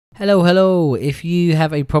Hello. If you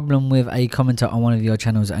have a problem with a commenter on one of your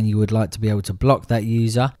channels and you would like to be able to block that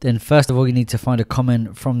user, then first of all, you need to find a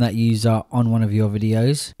comment from that user on one of your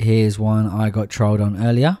videos. Here's one I got trolled on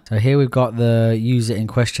earlier. So here we've got the user in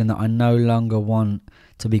question that I no longer want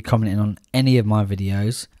to be commenting on any of my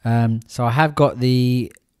videos. So I have got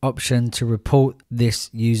the option to report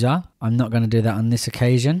this user. I'm not going to do that on this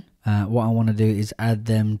occasion. What I want to do is add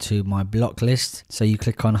them to my block list. So you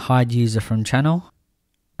click on hide user from channel,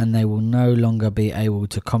 and they will no longer be able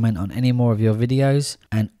to comment on any more of your videos,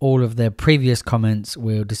 and all of their previous comments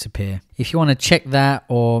will disappear. If you want to check that,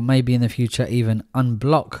 or maybe in the future even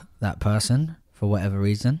unblock that person for whatever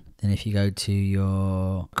reason, then if you go to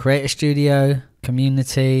your Creator Studio,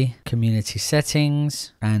 community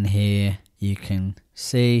settings, and here you can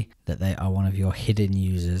see that they are one of your hidden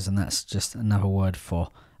users, and that's just another word for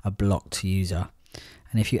a blocked user.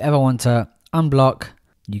 And if you ever want to unblock,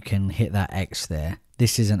 you can hit that X there.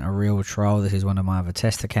 This isn't a real troll, this is one of my other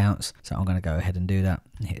test accounts, so I'm going to go ahead and do that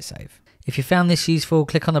and hit save. If you found this useful,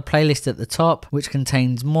 click on the playlist at the top, which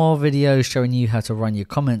contains more videos showing you how to run your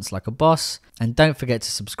comments like a boss. And don't forget to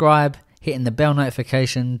subscribe, hitting the bell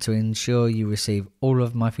notification to ensure you receive all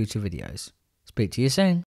of my future videos. Speak to you soon.